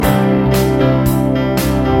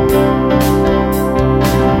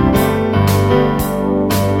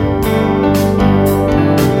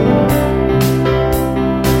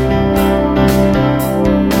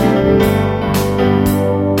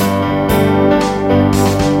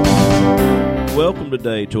Welcome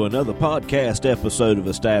today to another podcast episode of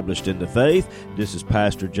Established in the Faith. This is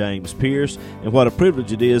Pastor James Pierce, and what a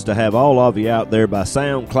privilege it is to have all of you out there by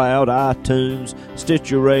SoundCloud, iTunes,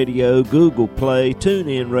 Stitcher Radio, Google Play,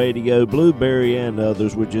 TuneIn Radio, Blueberry, and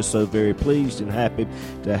others. We're just so very pleased and happy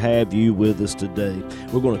to have you with us today.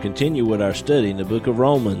 We're going to continue with our study in the book of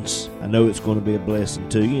Romans. I know it's going to be a blessing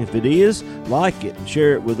to you. If it is, like it and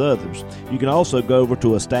share it with others. You can also go over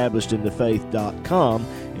to establishedinthefaith.com,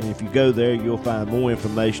 and if you go there, you'll find more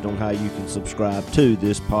information on how you can subscribe to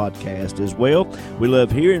this podcast as well. We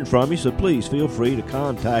love hearing from you, so please feel free to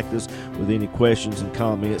contact us with any questions and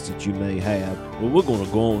comments that you may have. Well, we're going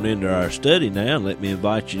to go on into our study now, and let me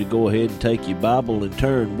invite you to go ahead and take your Bible and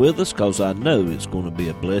turn with us, because I know it's going to be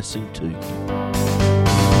a blessing to you.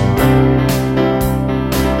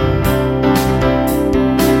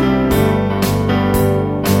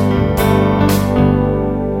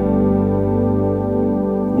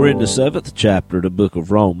 We're in the 7th chapter of the book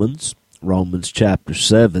of Romans, Romans chapter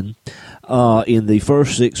 7. In the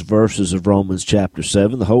first 6 verses of Romans chapter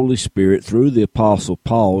 7, the Holy Spirit, through the Apostle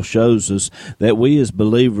Paul, shows us that we as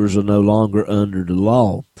believers are no longer under the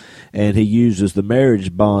law. And he uses the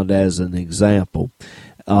marriage bond as an example.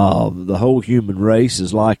 The whole human race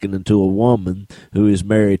is likened unto a woman who is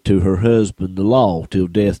married to her husband, the law, till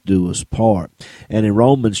death do us part. And in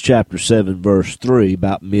Romans chapter 7, verse 3,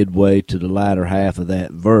 about midway to the latter half of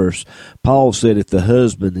that verse, Paul said if the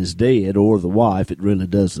husband is dead, or the wife, it really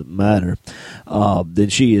doesn't matter, then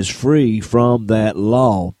she is free from that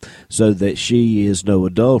law, so that she is no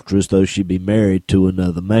adulteress, though she be married to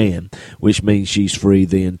another man, which means she's free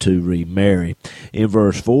then to remarry. In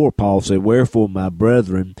verse 4, Paul said, Wherefore, my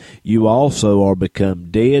brethren, you also are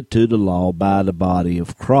become dead to the law by the body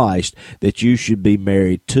of Christ, that you should be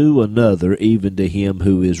married to another, even to him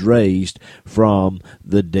who is raised from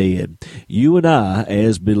the dead. You and I,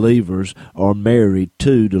 as believers, are married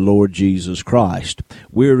to the Lord Jesus Christ.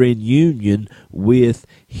 We're in union with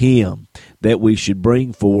him, that we should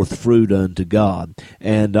bring forth fruit unto God.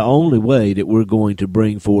 And the only way that we're going to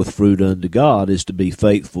bring forth fruit unto God is to be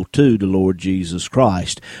faithful to the Lord Jesus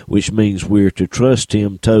Christ, which means we're to trust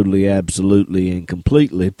him totally, absolutely, and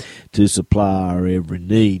completely to supply our every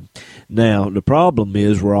need. Now, the problem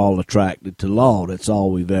is we're all attracted to law. That's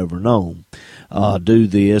all we've ever known. Do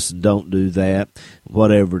this and don't do that,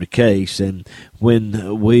 whatever the case. And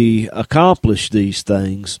when we accomplish these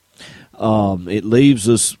things, it leaves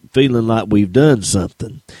us feeling like we've done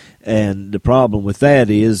something. And the problem with that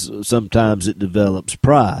is sometimes it develops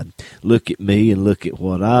pride. Look at me and look at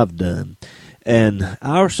what I've done. And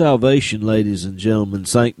our salvation, ladies and gentlemen,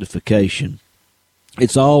 sanctification,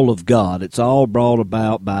 it's all of God. It's all brought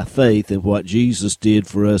about by faith in what Jesus did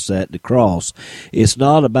for us at the cross. It's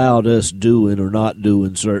not about us doing or not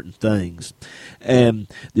doing certain things. And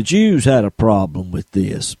the Jews had a problem with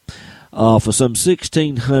this. For some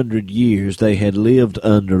 1,600 years they had lived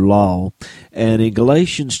under law, and in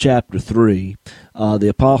Galatians chapter 3, the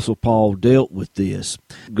Apostle Paul dealt with this.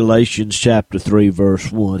 Galatians chapter 3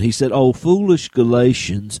 verse 1, he said, O foolish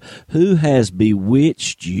Galatians, who has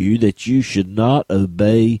bewitched you that you should not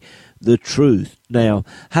obey the truth? Now,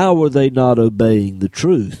 how were they not obeying the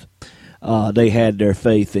truth? They had their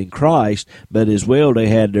faith in Christ, but as well they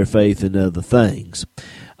had their faith in other things.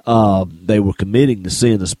 They were committing the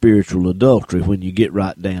sin of spiritual adultery when you get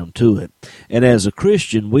right down to it. And as a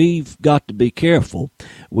Christian, we've got to be careful.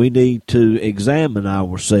 We need to examine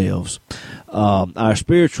ourselves. Our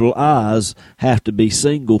spiritual eyes have to be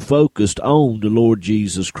single-focused on the Lord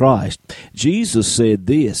Jesus Christ. Jesus said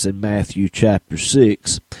this in Matthew chapter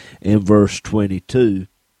 6 and verse 22.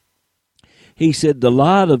 He said, The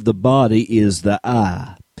light of the body is the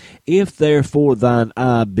eye. If therefore thine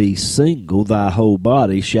eye be single, thy whole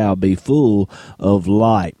body shall be full of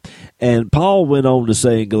light. And Paul went on to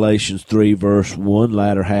say in Galatians 3 verse 1,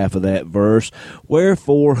 latter half of that verse,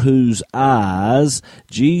 Wherefore whose eyes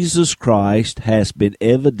Jesus Christ has been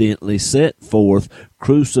evidently set forth,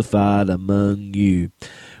 crucified among you.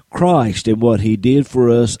 Christ and what he did for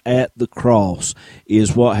us at the cross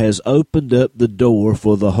is what has opened up the door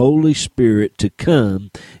for the Holy Spirit to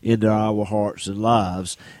come into our hearts and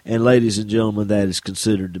lives. And ladies and gentlemen, that is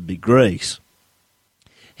considered to be grace.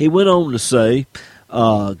 He went on to say,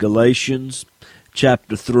 Galatians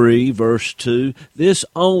chapter 3 verse 2, This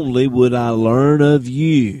only would I learn of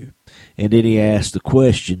you. And then he asked the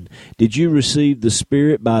question, Did you receive the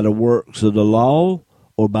Spirit by the works of the law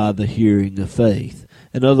or by the hearing of faith?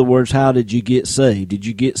 In other words, how did you get saved? Did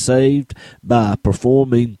you get saved by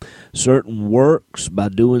performing certain works, by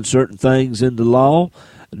doing certain things in the law?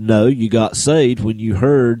 No, you got saved when you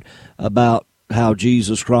heard about how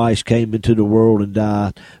Jesus Christ came into the world and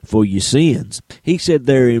died for your sins. He said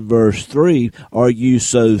there in verse 3, are you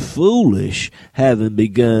so foolish, having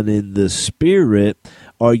begun in the Spirit,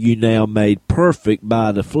 are you now made perfect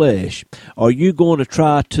by the flesh? Are you going to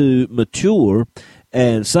try to mature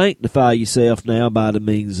and sanctify yourself now by the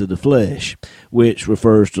means of the flesh, which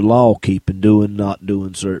refers to law keeping, not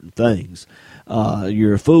doing certain things?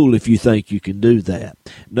 You're a fool if you think you can do that.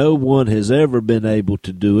 No one has ever been able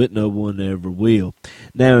to do it. No one ever will.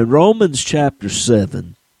 Now in Romans chapter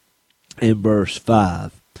 7 in verse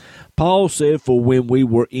 5, Paul said, for when we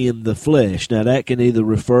were in the flesh. Now that can either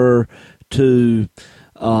refer to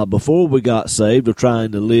before we got saved, or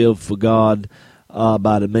trying to live for God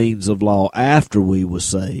by the means of law after we were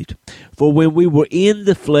saved. For when we were in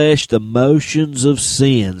the flesh, the motions of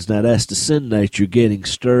sins, now that's the sin nature getting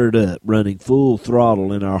stirred up, running full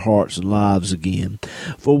throttle in our hearts and lives again.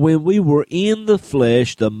 For when we were in the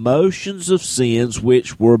flesh, the motions of sins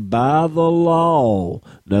which were by the law,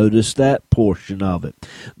 notice that portion of it.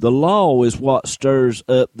 The law is what stirs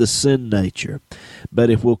up the sin nature.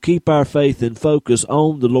 But if we'll keep our faith and focus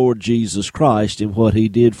on the Lord Jesus Christ and what He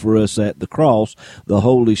did for us at the cross, the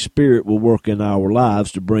Holy Spirit will work in our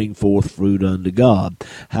lives to bring forth fruit unto God.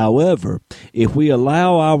 However, if we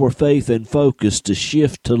allow our faith and focus to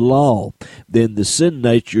shift to law, then the sin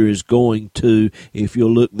nature is going to, if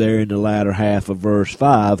you'll look there in the latter half of verse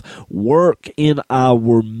 5, work in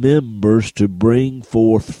our members to bring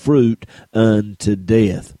forth fruit unto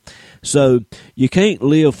death. So you can't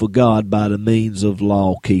live for God by the means of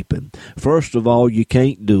law keeping. First of all, you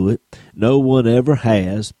can't do it. No one ever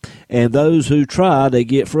has. And those who try, they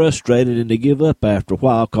get frustrated and they give up after a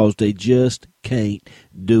while because they just can't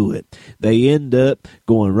do it. They end up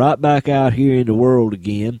going right back out here in the world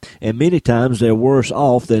again, and many times they're worse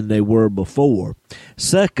off than they were before.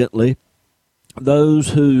 Secondly,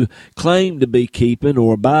 those who claim to be keeping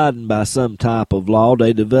or abiding by some type of law,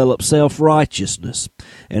 they develop self-righteousness.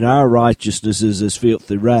 And our righteousness is as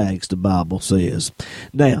filthy rags, the Bible says.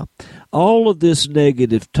 Now, all of this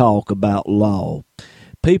negative talk about law,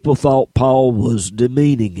 people thought Paul was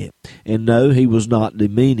demeaning it. And no, he was not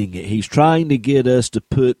demeaning it. He's trying to get us to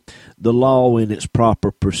put the law in its proper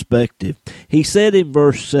perspective. He said in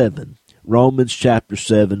verse 7, Romans chapter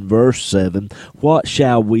 7, verse 7, what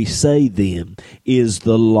shall we say then? Is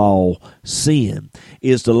the law sin?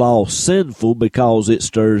 Is the law sinful because it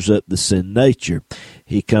stirs up the sin nature?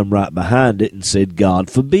 He come right behind it and said,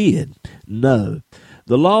 God forbid. No,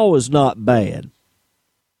 the law is not bad.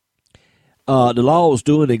 The law is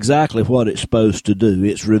doing exactly what it's supposed to do.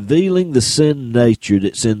 It's revealing the sin nature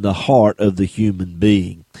that's in the heart of the human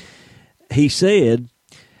being. He said,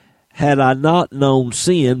 had I not known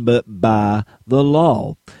sin but by the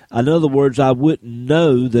law. In other words, I wouldn't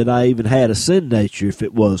know that I even had a sin nature if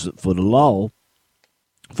it wasn't for the law.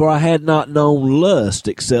 For I had not known lust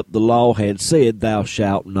except the law had said, thou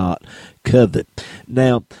shalt not covet.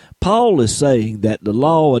 Now, Paul is saying that the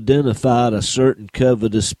law identified a certain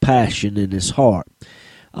covetous passion in his heart.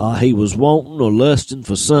 He was wanting or lusting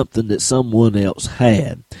for something that someone else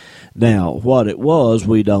had. Now, what it was,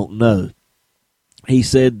 we don't know. He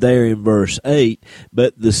said there in verse 8,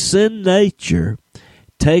 but the sin nature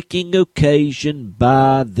taking occasion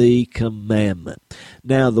by the commandment.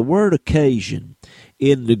 Now, the word occasion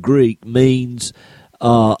in the Greek means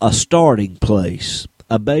a starting place,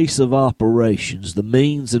 a base of operations, the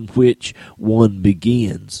means in which one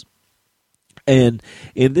begins. And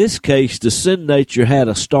in this case, the sin nature had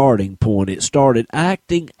a starting point. It started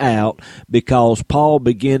acting out because Paul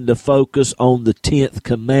began to focus on the 10th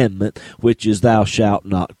commandment, which is thou shalt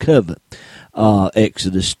not covet,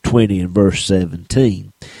 Exodus 20 and verse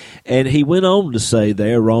 17. And he went on to say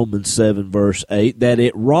there, Romans 7 verse 8, that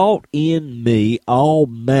it wrought in me all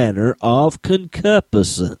manner of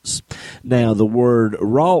concupiscence. Now, the word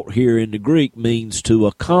wrought here in the Greek means to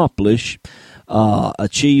accomplish,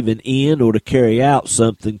 achieve an end, or to carry out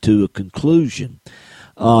something to a conclusion.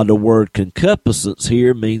 The word concupiscence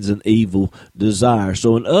here means an evil desire.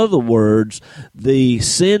 So in other words, the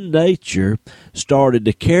sin nature started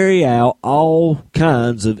to carry out all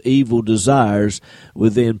kinds of evil desires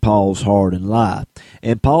within Paul's heart and life.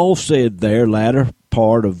 And Paul said there, latter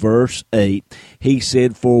part of verse 8, he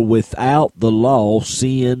said, for without the law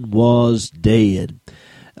sin was dead.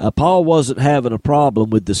 Paul wasn't having a problem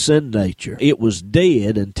with the sin nature. It was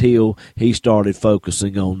dead until he started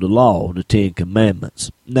focusing on the law, the 10 commandments.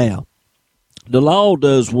 Now, the law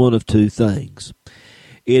does one of two things.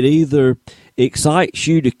 It either excites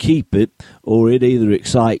you to keep it, or it either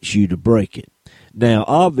excites you to break it. Now,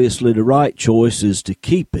 obviously, the right choice is to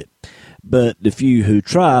keep it. But the few who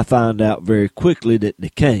try find out very quickly that they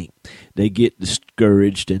can't. they get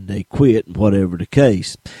discouraged and they quit, whatever the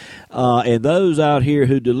case. And those out here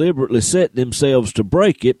who deliberately set themselves to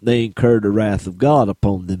break it, they incur the wrath of God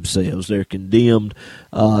upon themselves. They're condemned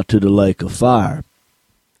to the lake of fire.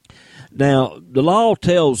 Now, the law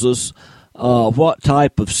tells us what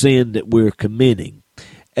type of sin that we're committing.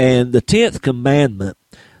 And the 10th commandment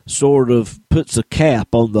sort of puts a cap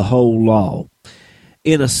on the whole law.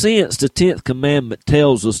 In a sense, the 10th commandment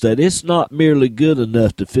tells us that it's not merely good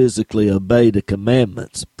enough to physically obey the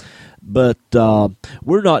commandments, but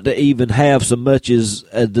we're not to even have so much as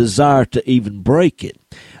a desire to even break it.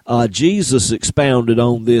 Jesus expounded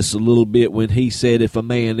on this a little bit when he said if a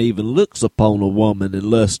man even looks upon a woman and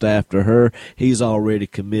lusts after her, he's already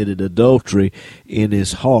committed adultery in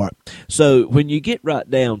his heart. So when you get right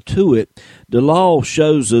down to it, the law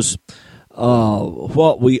shows us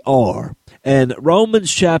what we are. And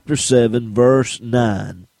Romans chapter 7, verse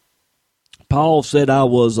 9, Paul said, I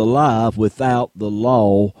was alive without the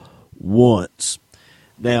law once.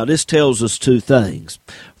 Now, this tells us two things.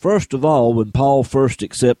 First of all, when Paul first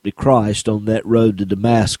accepted Christ on that road to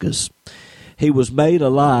Damascus, he was made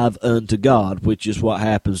alive unto God, which is what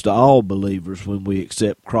happens to all believers when we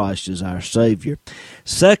accept Christ as our Savior.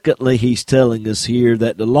 Secondly, he's telling us here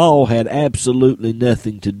that the law had absolutely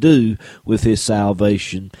nothing to do with his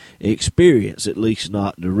salvation experience, at least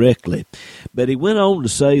not directly. But he went on to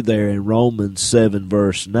say there in Romans 7,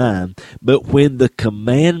 verse 9, but when the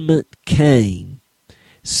commandment came,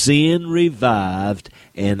 sin revived,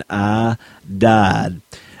 and I died.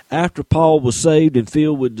 After Paul was saved and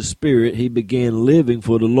filled with the Spirit, he began living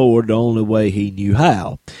for the Lord the only way he knew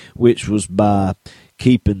how, which was by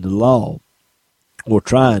keeping the law, or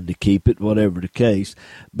trying to keep it, whatever the case.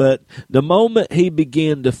 But the moment he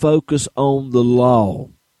began to focus on the law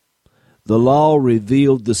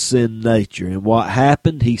revealed the sin nature. And what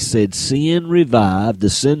happened? He said, sin revived, the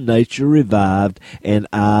sin nature revived, and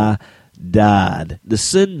I died. The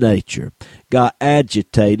sin nature got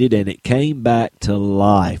agitated and it came back to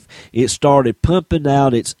life. It started pumping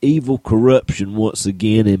out its evil corruption once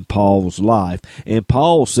again in Paul's life. And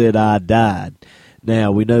Paul said, I died.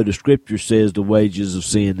 Now, we know the scripture says the wages of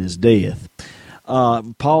sin is death.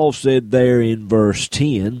 Paul said there in verse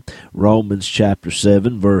 10, Romans chapter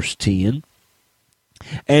 7, verse 10,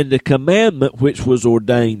 and the commandment which was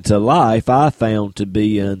ordained to life I found to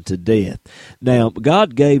be unto death. Now,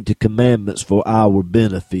 God gave the commandments for our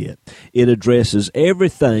benefit. It addresses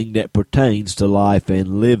everything that pertains to life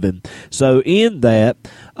and living. So in that,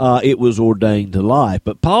 it was ordained to life.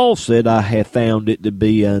 But Paul said, I have found it to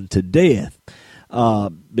be unto death.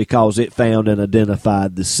 Because it found and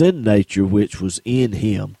identified the sin nature which was in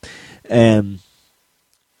him. And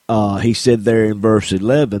he said there in verse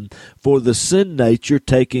 11, for the sin nature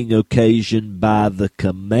taking occasion by the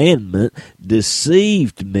commandment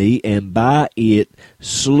deceived me, and by it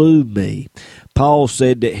slew me. Paul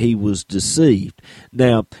said that he was deceived.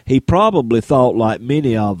 Now, he probably thought like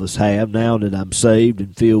many of us have, now that I'm saved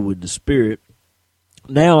and filled with the Spirit,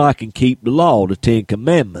 now I can keep the law, the 10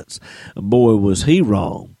 commandments. Boy, was he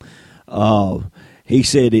wrong. He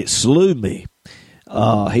said it slew me.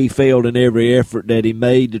 He failed in every effort that he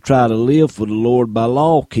made to try to live for the Lord by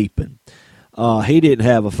law keeping. He didn't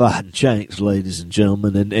have a fighting chance, ladies and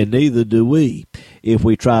gentlemen, and neither do we if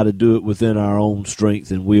we try to do it within our own strength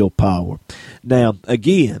and willpower. Now,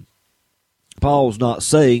 again, Paul's not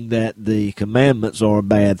saying that the commandments are a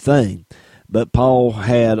bad thing, but Paul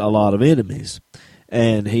had a lot of enemies.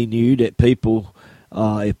 And he knew that people,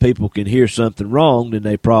 if people can hear something wrong, then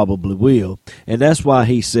they probably will. And that's why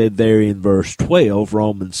he said there in verse 12,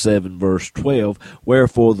 Romans 7, verse 12,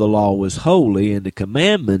 wherefore the law is holy, and the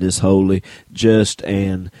commandment is holy, just,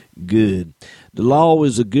 and good. The law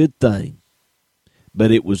is a good thing,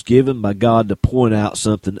 but it was given by God to point out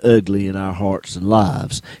something ugly in our hearts and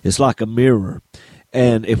lives. It's like a mirror.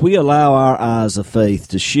 And if we allow our eyes of faith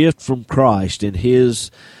to shift from Christ and his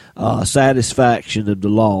satisfaction of the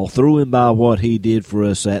law through and by what he did for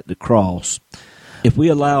us at the cross, if we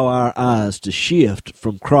allow our eyes to shift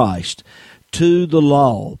from Christ to the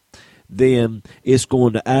law, then it's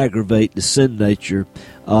going to aggravate the sin nature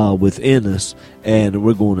within us, and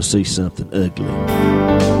we're going to see something ugly.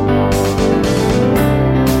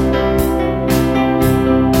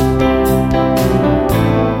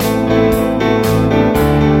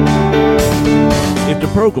 The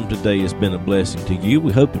program today has been a blessing to you.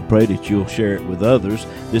 We hope and pray that you'll share it with others.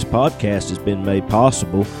 This podcast has been made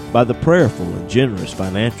possible by the prayerful and generous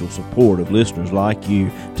financial support of listeners like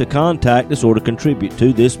you. To contact us or to contribute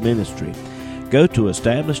to this ministry, go to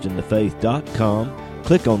establishedinthefaith.com,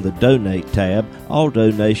 click on the Donate tab. All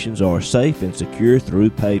donations are safe and secure through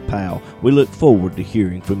PayPal. We look forward to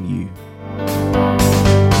hearing from you.